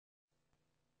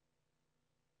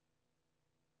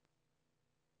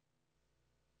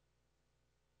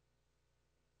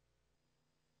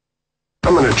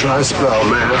a dry spell,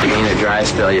 man. You mean a dry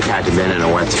spell, you've had to been in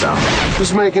a wet spell.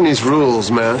 Who's making these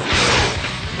rules, man?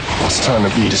 It's time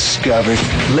to be discovered.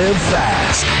 Live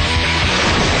fast.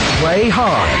 Play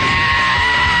hard.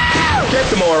 Get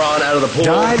the moron out of the pool.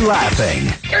 Die laughing.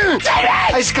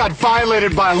 I just got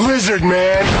violated by a lizard,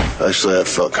 man. Actually, that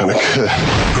felt kind of good.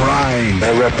 Grind.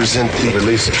 I represent the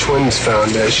Release of Twins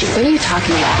Foundation. What are you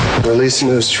talking about? Releasing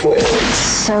those twins.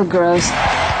 So gross.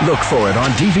 Look for it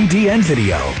on DVD and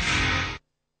video.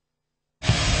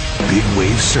 Big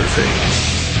wave surfing.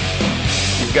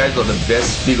 You guys are the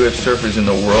best big wave surfers in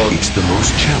the world. It's the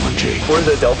most challenging. We're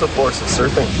the Delta Force of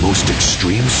surfing. Most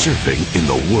extreme surfing in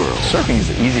the world. Surfing is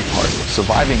the easy part.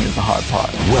 Surviving is the hard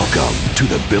part. Welcome to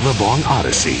the Billabong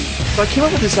Odyssey. So I came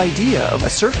up with this idea of a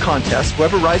surf contest.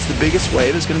 Whoever rides the biggest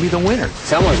wave is going to be the winner.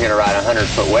 Someone's going to ride a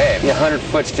 100-foot wave. Yeah, 100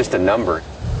 foot's just a number.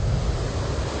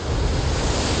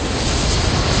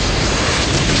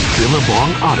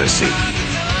 Billabong Odyssey.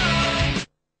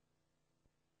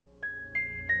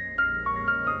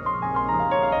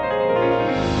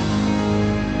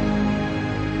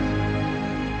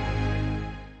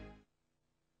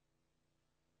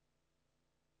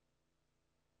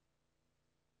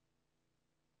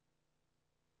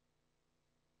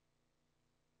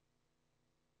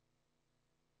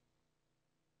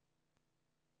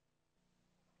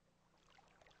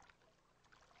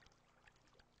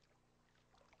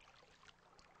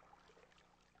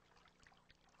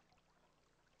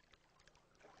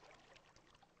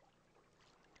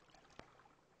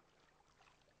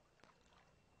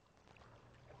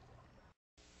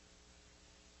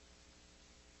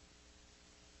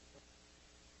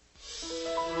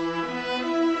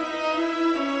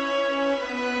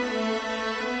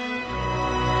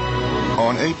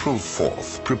 On April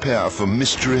 4th, prepare for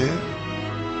mystery,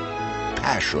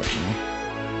 passion,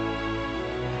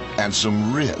 and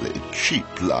some really cheap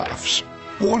laughs.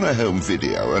 Warner Home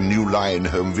Video and New Line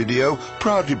Home Video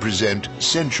proudly present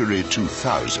Century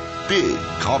 2000 Big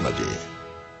Comedy.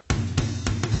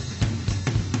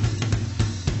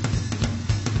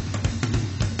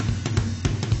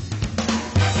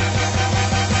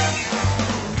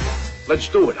 Let's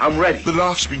do it. I'm ready. The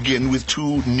laughs begin with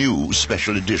two new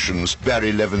special editions,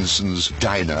 Barry Levinson's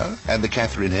Diner and the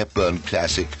Katharine Hepburn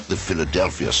classic, The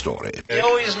Philadelphia Story. You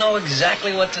always know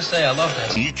exactly what to say. I love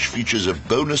that. Each features a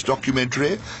bonus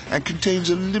documentary and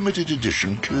contains a limited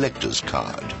edition collector's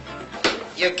card.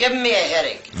 You're giving me a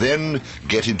headache. Then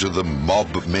get into the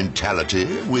mob mentality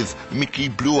with Mickey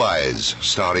Blue Eyes,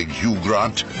 starring Hugh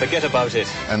Grant. Forget about it.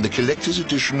 And the collector's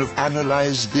edition of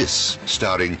Analyze This,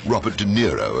 starring Robert De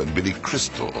Niro and Billy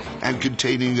Crystal, and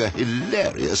containing a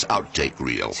hilarious outtake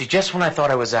reel. See, just when I thought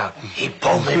I was out, he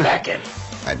pulled me back in.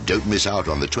 And don't miss out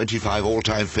on the 25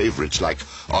 all-time favorites like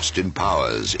Austin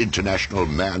Powers, International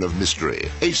Man of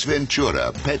Mystery, Ace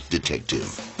Ventura, Pet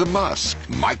Detective, The Mask,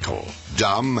 Michael,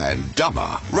 Dumb and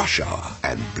Dumber, Rush Hour,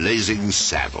 and Blazing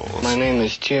Saddles. My name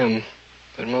is Jim,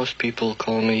 but most people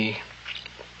call me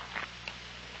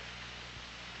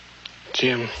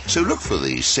Jim. So look for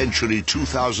the Century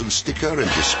 2000 sticker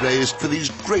and displays for these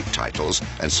great titles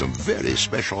and some very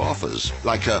special offers,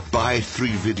 like a buy 3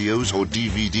 videos or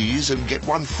DVDs and get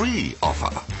 1 free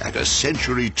offer, and a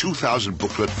Century 2000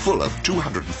 booklet full of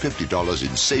 $250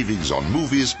 in savings on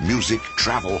movies, music,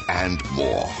 travel, and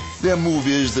more. They're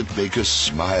movies that make us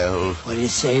smile. What do you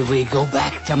say we go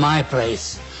back to my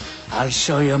place? I'll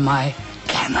show you my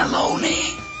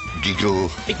cannelloni. Giggle,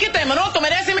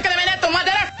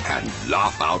 and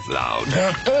laugh out loud.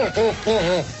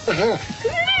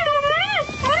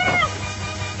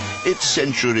 It's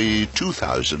Century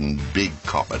 2000 Big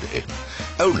Comedy,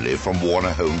 only from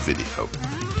Warner Home Video.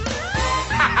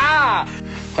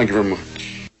 Thank you very much.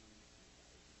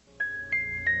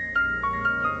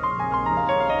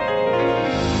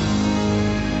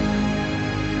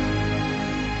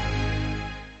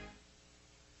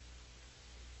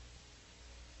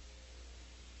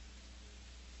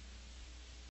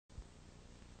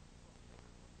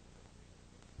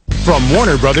 From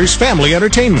Warner Brothers Family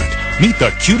Entertainment, meet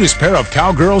the cutest pair of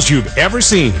cowgirls you've ever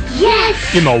seen.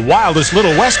 Yes! In the wildest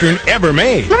little western ever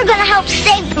made. We're gonna help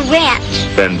save the ranch.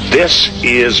 And this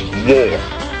is war.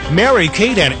 Mary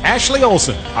Kate and Ashley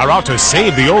Olsen are out to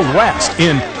save the Old West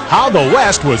in How the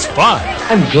West Was Fun.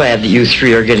 I'm glad that you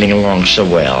three are getting along so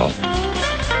well.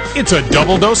 It's a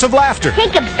double dose of laughter.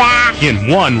 Take a bath. In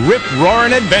one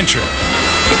rip-roaring adventure.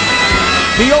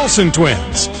 The Olsen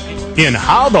Twins in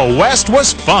How the West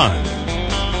Was Fun.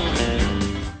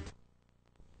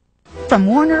 from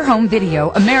Warner Home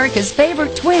Video, America's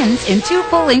favorite twins in 2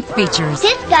 full-length features.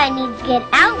 This guy needs to get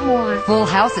out more. Full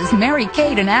House's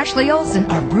Mary-Kate and Ashley Olsen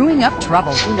are brewing up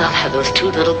trouble. Soon I'll have those 2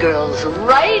 little girls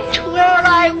right where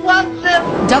I want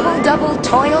them. Double,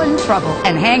 toil and trouble,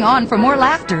 and hang on for more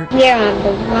laughter. You're on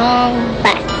the wrong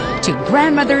bus. To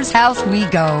Grandmother's House we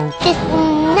go. This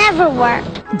will never work.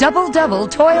 Double,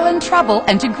 toil and trouble,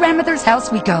 and to Grandmother's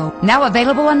House we go. Now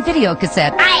available on video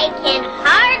cassette. I can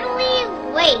hardly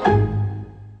wait.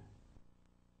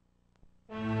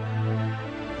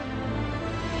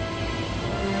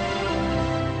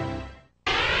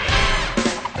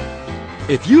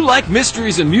 If you like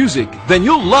mysteries and music, then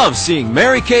you'll love seeing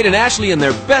Mary-Kate and Ashley in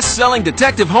their best-selling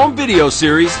detective home video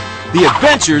series, The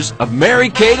Adventures of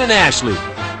Mary-Kate and Ashley.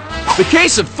 The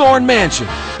Case of Thorn Mansion.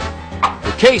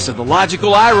 The Case of the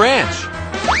Logical Eye Ranch.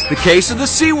 The Case of the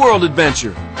SeaWorld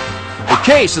Adventure. The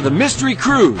Case of the Mystery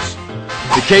Cruise.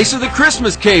 The Case of the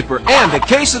Christmas Caper. And The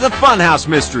Case of the Funhouse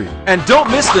Mystery. And don't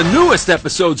miss the newest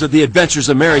episodes of The Adventures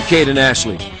of Mary-Kate and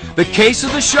Ashley. The Case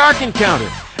of the Shark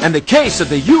Encounter. And The Case of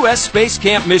the U.S. Space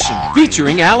Camp Mission,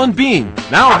 featuring Alan Bean.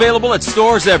 Now available at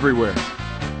stores everywhere.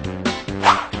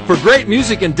 For great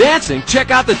music and dancing,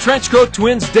 check out the Trenchcoat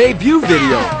Twins debut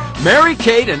video,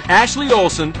 Mary-Kate and Ashley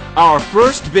Olsen, Our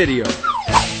First Video.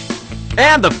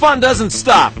 And the fun doesn't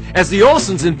stop, as the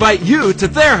Olsens invite you to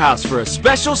their house for a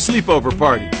special sleepover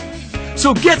party.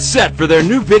 So get set for their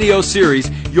new video series,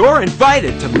 You're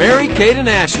Invited to Mary-Kate and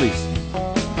Ashley's.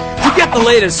 To get the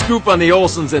latest scoop on the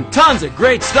Olsens and tons of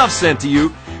great stuff sent to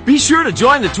you, be sure to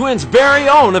join the twins' very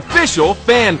own official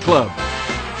fan club,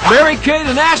 Mary-Kate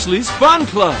and Ashley's Fun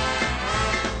Club.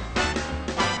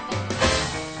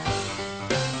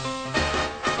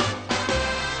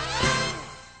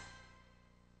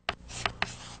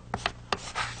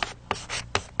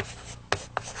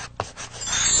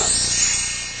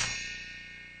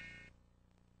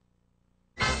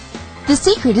 The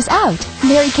secret is out.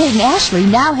 Mary-Kate and Ashley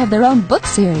now have their own book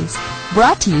series,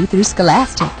 brought to you through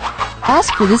Scholastic.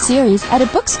 Ask for the series at a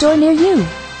bookstore near you.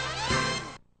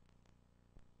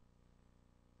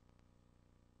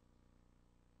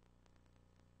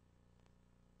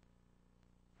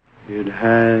 It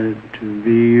had to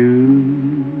be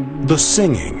you. The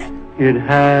singing. It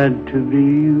had to be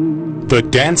you. The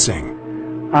dancing.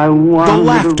 I the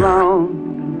laughter. Around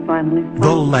and finally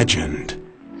the legend.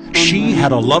 She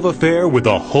had a love affair with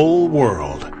the whole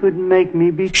world. Could make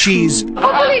me be She's...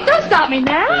 Oh, please, don't stop me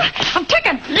now. I'm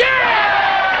ticking.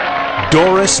 Yeah!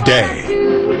 Doris Day.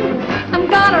 I'm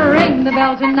gonna ring the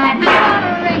bell tonight. I'm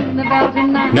gonna ring the bell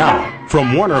tonight. Now,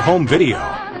 from Warner Home Video,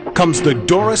 comes the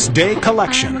Doris Day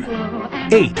Collection.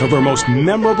 8 of her most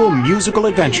memorable musical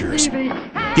adventures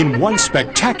in one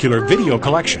spectacular video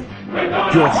collection.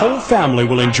 Your whole family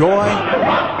will enjoy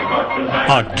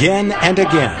again and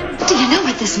again. Do you know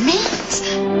what this means?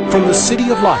 From the City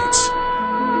of Lights.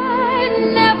 I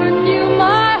never knew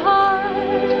my heart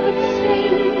could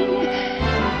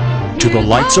sing. To the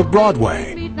Lights of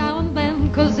Broadway. Now and then,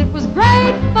 'cause it was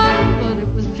great fun, but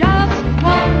it was just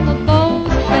one of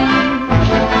those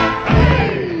things.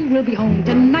 We'll be home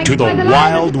tonight. To the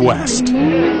Wild West. So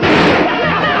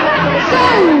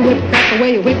whip crack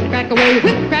away, whip crack away,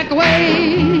 whip crack away.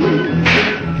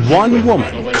 One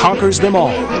woman conquers them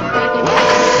all.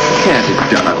 Can't it,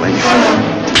 darling?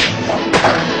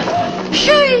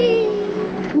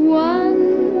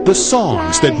 The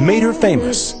songs that made her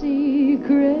famous.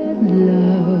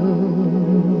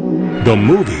 The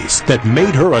movies that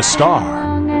made her a star.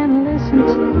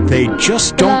 They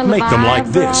just don't make them like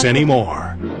this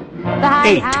anymore.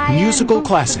 8 musical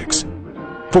classics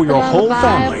for your whole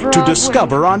family to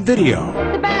discover on video.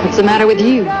 What's the matter with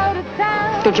you?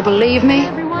 Don't you believe me?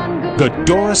 The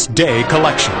Doris Day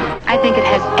Collection. I think it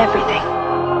has everything.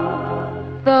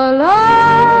 The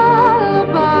lullaby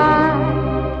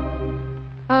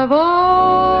of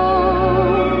old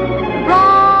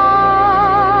Broadway.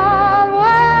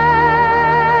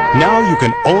 Now you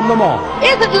can own them all.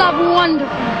 Isn't love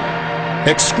wonderful?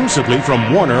 Exclusively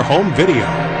from Warner Home Video.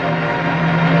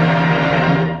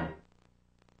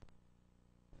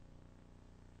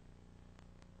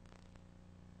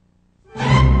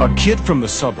 A kid from the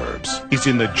suburbs is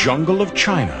in the jungle of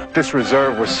China. This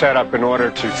reserve was set up in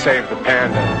order to save the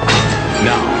panda.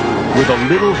 Now, with a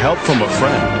little help from a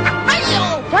friend,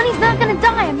 Johnny's not gonna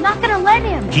die. I'm not gonna let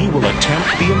him. he will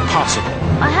attempt the impossible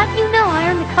I'll have you know I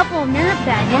earned a couple of nerve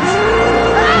badges.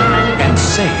 and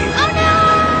save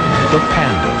the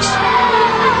pandas.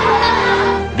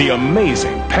 The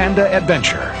amazing panda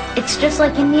adventure. It's just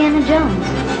like Indiana Jones.